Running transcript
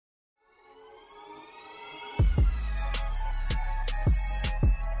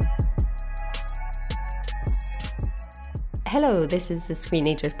Hello, this is the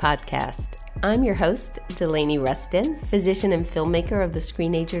Screenagers Podcast. I'm your host, Delaney Rustin, physician and filmmaker of the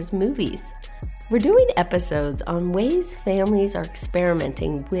Screenagers movies. We're doing episodes on ways families are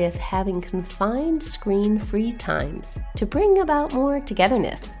experimenting with having confined screen-free times to bring about more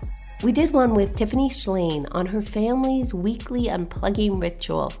togetherness. We did one with Tiffany Shlain on her family's weekly unplugging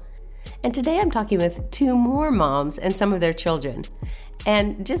ritual. And today I'm talking with two more moms and some of their children.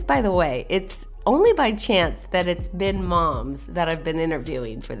 And just by the way, it's only by chance that it's been moms that I've been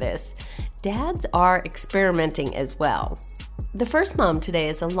interviewing for this. Dads are experimenting as well. The first mom today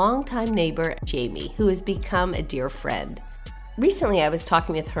is a longtime neighbor, Jamie, who has become a dear friend. Recently, I was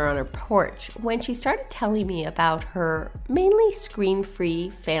talking with her on her porch when she started telling me about her mainly screen-free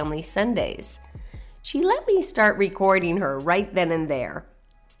family Sundays. She let me start recording her right then and there.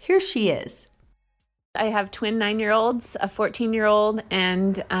 Here she is. I have twin 9-year-olds, a 14-year-old,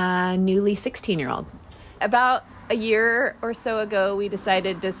 and a newly 16-year-old. About a year or so ago, we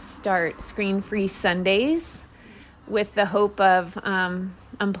decided to start screen-free Sundays with the hope of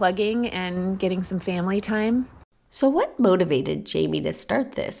unplugging and getting some family time. So what motivated Jamie to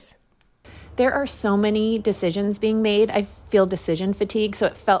start this? There are so many decisions being made. I feel decision fatigue, so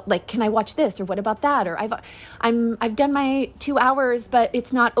it felt like, can I watch this, or what about that, or I've done my 2 hours, but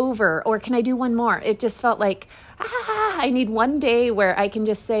it's not over, or can I do one more? It just felt like, I need one day where I can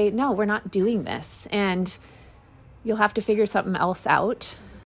just say, no, we're not doing this, and you'll have to figure something else out.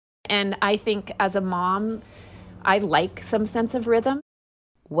 And I think as a mom, I like some sense of rhythm.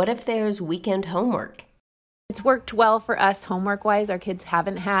 What if there's weekend homework? It's worked well for us homework-wise. Our kids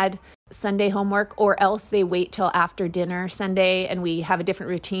haven't had Sunday homework, or else they wait till after dinner Sunday, and we have a different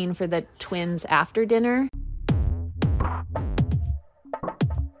routine for the twins after dinner.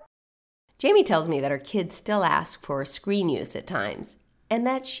 Jamie tells me that her kids still ask for screen use at times, and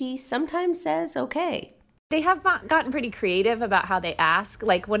that she sometimes says okay. They have gotten pretty creative about how they ask.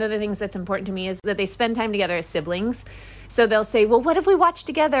 Like, one of the things that's important to me is that they spend time together as siblings. So they'll say, well, what if we watch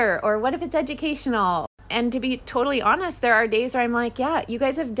together? Or what if it's educational? And to be totally honest, there are days where I'm like, yeah, you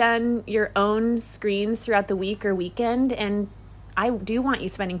guys have done your own screens throughout the week or weekend, and I do want you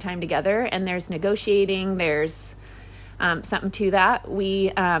spending time together. And there's negotiating, there's something to that.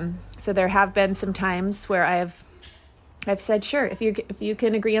 So there have been some times where I've said, sure, if you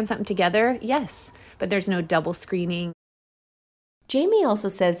can agree on something together, yes, but there's no double screening. Jamie also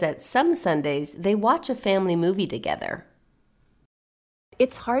says that some Sundays they watch a family movie together.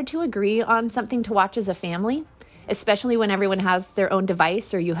 It's hard to agree on something to watch as a family, especially when everyone has their own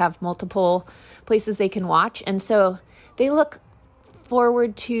device or you have multiple places they can watch. And so they look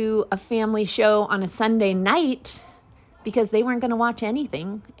forward to a family show on a Sunday night because they weren't going to watch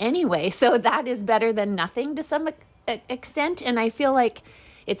anything anyway. So that is better than nothing to some extent. And I feel like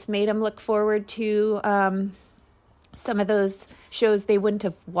it's made them look forward to some of those shows they wouldn't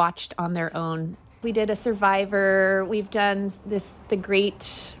have watched on their own. We did a Survivor. We've done The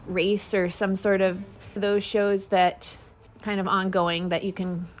Great Race, or some sort of those shows that kind of ongoing that you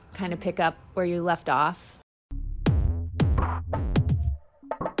can kind of pick up where you left off.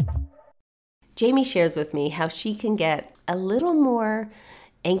 Jamie shares with me how she can get a little more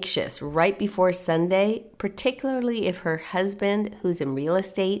anxious right before Sunday, particularly if her husband, who's in real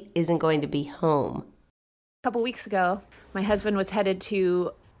estate, isn't going to be home. A couple weeks ago, my husband was headed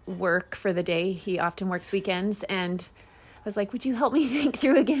to work for the day. He often works weekends, and I was like, would you help me think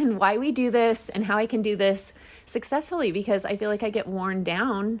through again why we do this and how I can do this successfully? Because I feel like I get worn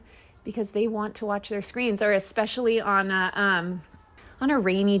down because they want to watch their screens, or especially on a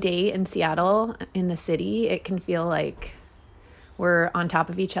rainy day in Seattle, in the city, it can feel like we're on top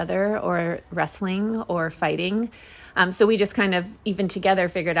of each other or wrestling or fighting. So we just kind of, even together,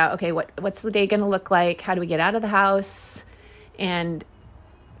 figured out, okay, what's the day going to look like? How do we get out of the house? And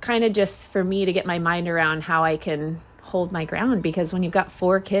kind of just for me to get my mind around how I can hold my ground, because when you've got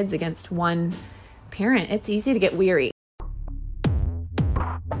 4 kids against one parent, it's easy to get weary.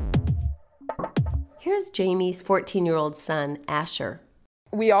 Here's Jamie's 14-year-old son, Asher.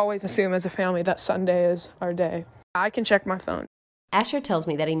 We always assume as a family that Sunday is our day. I can check my phone. Asher tells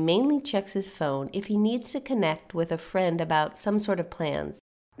me that he mainly checks his phone if he needs to connect with a friend about some sort of plans.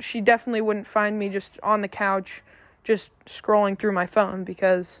 She definitely wouldn't find me just on the couch, just scrolling through my phone,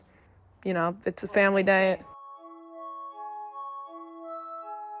 because, it's a family day.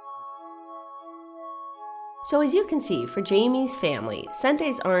 So as you can see, for Jamie's family,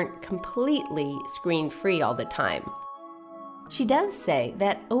 Sundays aren't completely screen-free all the time. She does say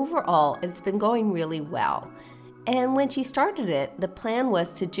that overall it's been going really well. And when she started it, the plan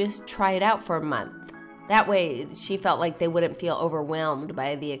was to just try it out for a month. That way, she felt like they wouldn't feel overwhelmed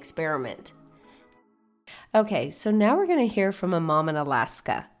by the experiment. Okay, so now we're going to hear from a mom in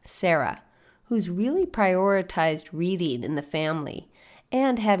Alaska, Sarah, who's really prioritized reading in the family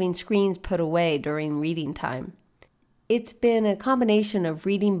and having screens put away during reading time. It's been a combination of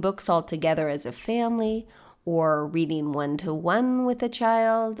reading books all together as a family, or reading one-to-one with a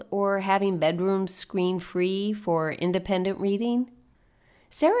child, or having bedrooms screen-free for independent reading.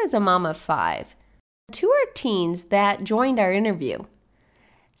 Sarah's a mom of 5. 2 are teens that joined our interview.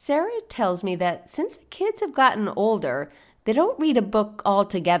 Sarah tells me that since the kids have gotten older, they don't read a book all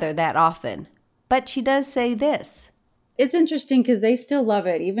together that often. But she does say this. It's interesting because they still love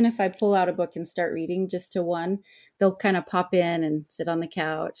it. Even if I pull out a book and start reading just to one, they'll kind of pop in and sit on the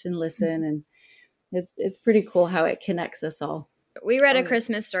couch and listen. And it's pretty cool how it connects us all. We read A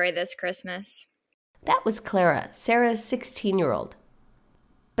Christmas Story this Christmas. That was Clara, Sarah's 16-year-old.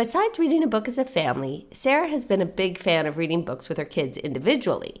 Besides reading a book as a family, Sarah has been a big fan of reading books with her kids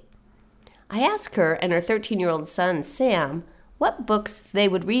individually. I asked her and her 13-year-old son, Sam, what books they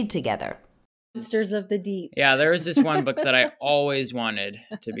would read together. Monsters of the Deep. Yeah, there was this one book that I always wanted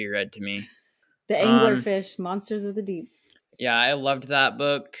to be read to me. The Anglerfish, Monsters of the Deep. Yeah, I loved that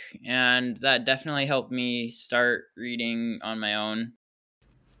book, and that definitely helped me start reading on my own.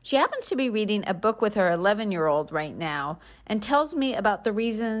 She happens to be reading a book with her 11-year-old right now and tells me about the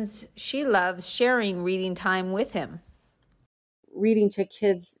reasons she loves sharing reading time with him. Reading to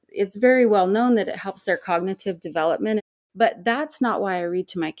kids, it's very well known that it helps their cognitive development, but that's not why I read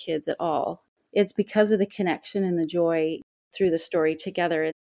to my kids at all. It's because of the connection and the joy through the story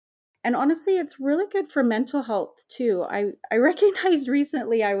together. And honestly, it's really good for mental health too. I recognized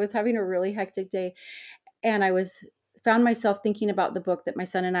recently I was having a really hectic day, and I found myself thinking about the book that my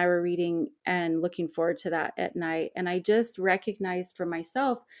son and I were reading and looking forward to that at night. And I just recognized for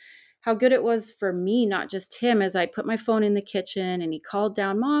myself how good it was for me, not just him, as I put my phone in the kitchen and he called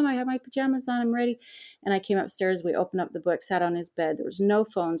down, "Mom, I have my pajamas on, I'm ready." And I came upstairs, we opened up the book, sat on his bed. There was no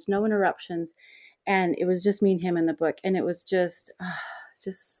phones, no interruptions. And it was just me and him in the book. And it was just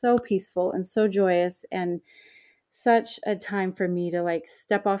so peaceful and so joyous, and such a time for me to like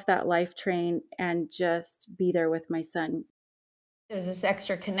step off that life train and just be there with my son. There's this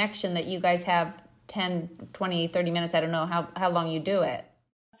extra connection that you guys have 10, 20, 30 minutes. I don't know how long you do it.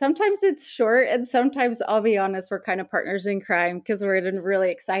 Sometimes it's short, and sometimes, I'll be honest, we're kind of partners in crime because we're in a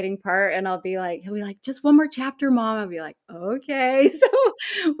really exciting part, and he'll be like, "Just one more chapter, Mom." I'll be like, "Okay."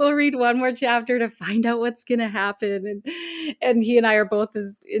 So we'll read one more chapter to find out what's going to happen. And he and I are both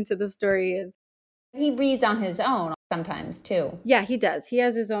as into the story. And he reads on his own sometimes too. Yeah, he does. He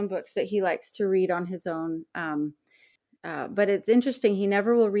has his own books that he likes to read on his own. But it's interesting. He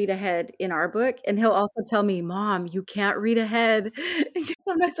never will read ahead in our book. And he'll also tell me, "Mom, you can't read ahead."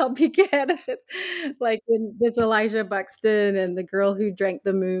 Sometimes I'll peek ahead if it's like in this Elijah Buxton and The Girl Who Drank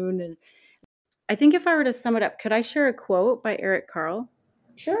the Moon. And I think if I were to sum it up, could I share a quote by Eric Carle?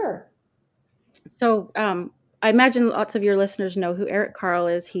 Sure. So I imagine lots of your listeners know who Eric Carle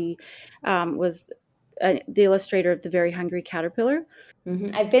is. He was the illustrator of The Very Hungry Caterpillar.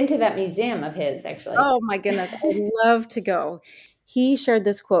 Mm-hmm. I've been to that museum of his, actually. Oh my goodness, I'd love to go. He shared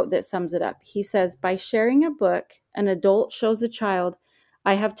this quote that sums it up. He says, "By sharing a book, an adult shows a child,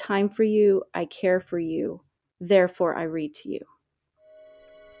 I have time for you, I care for you, therefore I read to you."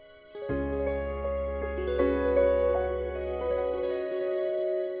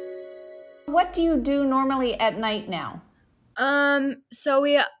 What do you do normally at night now? So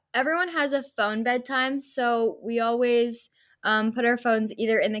everyone has a phone bedtime, so we always put our phones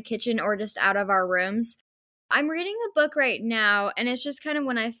either in the kitchen or just out of our rooms. I'm reading a book right now, and it's just kind of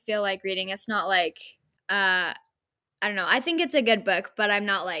when I feel like reading. It's not like, I don't know. I think it's a good book, but I'm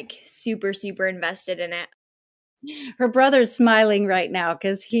not like super, super invested in it. Her brother's smiling right now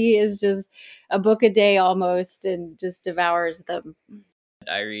because he is just a book a day almost and just devours them.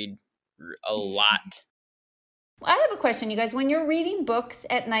 I read a lot. I have a question, you guys. When you're reading books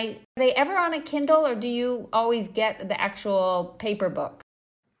at night, are they ever on a Kindle, or do you always get the actual paper book?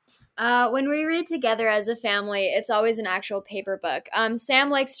 When we read together as a family, it's always an actual paper book. Sam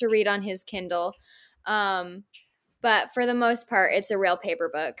likes to read on his Kindle, but for the most part, it's a real paper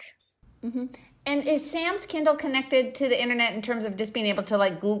book. Mm-hmm. And is Sam's Kindle connected to the internet in terms of just being able to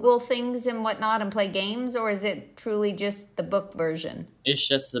like Google things and whatnot and play games, or is it truly just the book version? It's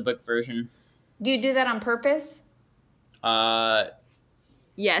just the book version. Do you do that on purpose?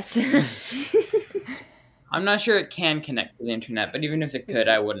 Yes. I'm not sure it can connect to the internet, but even if it could,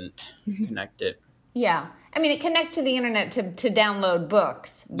 I wouldn't connect it. Yeah. I mean, it connects to the internet to download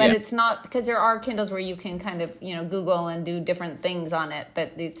books, but It's not, because there are Kindles where you can kind of, Google and do different things on it,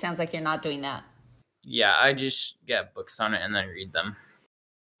 but it sounds like you're not doing that. Yeah, I just get books on it and then read them.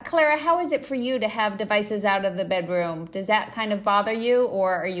 Clara, how is it for you to have devices out of the bedroom? Does that kind of bother you,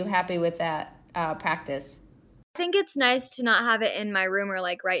 or are you happy with that practice? I think it's nice to not have it in my room or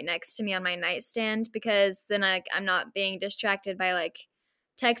like right next to me on my nightstand, because then I'm not being distracted by like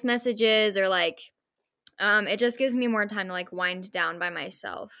text messages or like it just gives me more time to like wind down by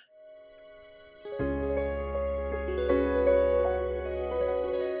myself.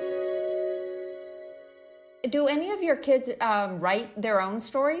 Do any of your kids write their own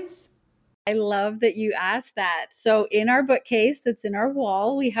stories? I love that you asked that. So in our bookcase that's in our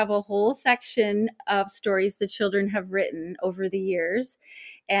wall, we have a whole section of stories the children have written over the years.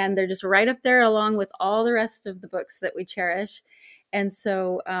 And they're just right up there along with all the rest of the books that we cherish. And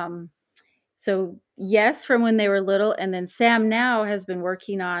so, yes, from when they were little. And then Sam now has been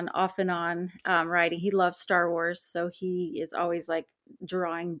working on off and on writing. He loves Star Wars. So he is always like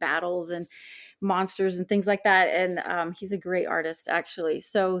drawing battles and monsters and things like that. And he's a great artist, actually.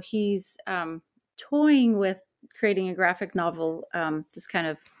 So he's toying with creating a graphic novel, just kind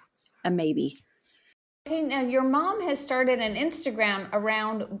of a maybe. Okay, now your mom has started an Instagram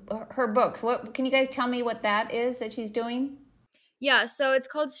around her books. What can you guys tell me what that is that she's doing? Yeah, so it's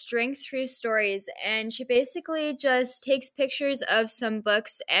called Strength Through Stories, and she basically just takes pictures of some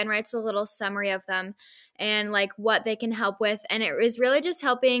books and writes a little summary of them and like what they can help with. And it is really just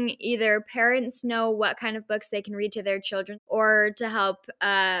helping either parents know what kind of books they can read to their children, or to help,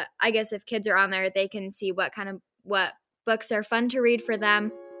 I guess if kids are on there, they can see what books are fun to read for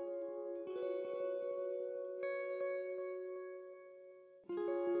them.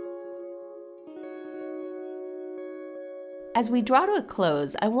 As we draw to a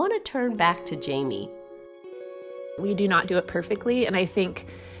close, I want to turn back to Jamie. We do not do it perfectly, and I think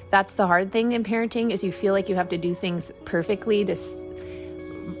that's the hard thing in parenting, is you feel like you have to do things perfectly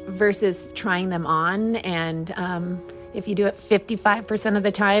versus trying them on. And if you do it 55% of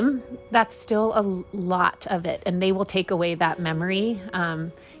the time, that's still a lot of it, and they will take away that memory,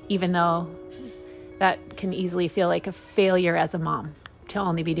 even though that can easily feel like a failure as a mom to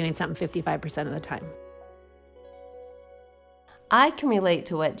only be doing something 55% of the time. I can relate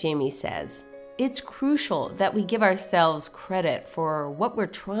to what Jamie says. It's crucial that we give ourselves credit for what we're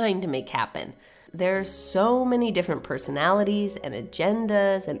trying to make happen. There's so many different personalities and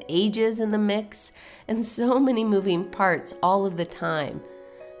agendas and ages in the mix, and so many moving parts all of the time.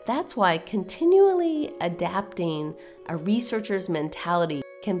 That's why continually adapting a researcher's mentality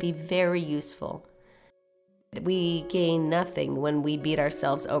can be very useful. We gain nothing when we beat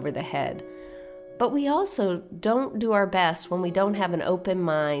ourselves over the head. But we also don't do our best when we don't have an open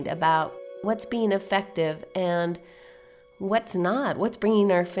mind about what's being effective and what's not, what's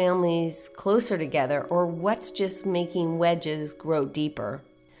bringing our families closer together, or what's just making wedges grow deeper.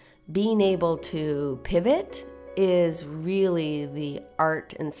 Being able to pivot is really the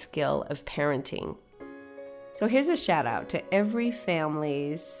art and skill of parenting. So here's a shout out to every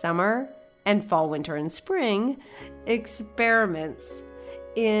family's summer and fall, winter, and spring experiments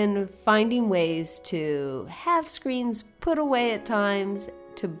in finding ways to have screens put away at times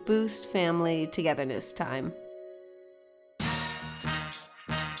to boost family togetherness time.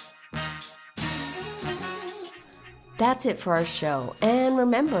 That's it for our show. And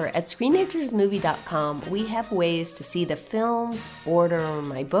remember, at ScreenagersMovie.com, we have ways to see the films, order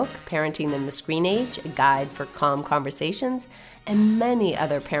my book, Parenting in the Screen Age, a guide for calm conversations, and many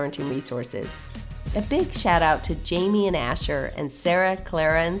other parenting resources. A big shout out to Jamie and Asher, and Sarah,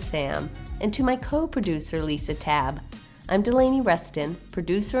 Clara, and Sam, and to my co-producer, Lisa Tabb. I'm Delaney Rustin,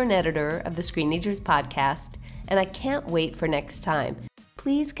 producer and editor of the Screenagers podcast, and I can't wait for next time.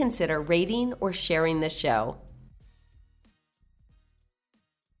 Please consider rating or sharing the show.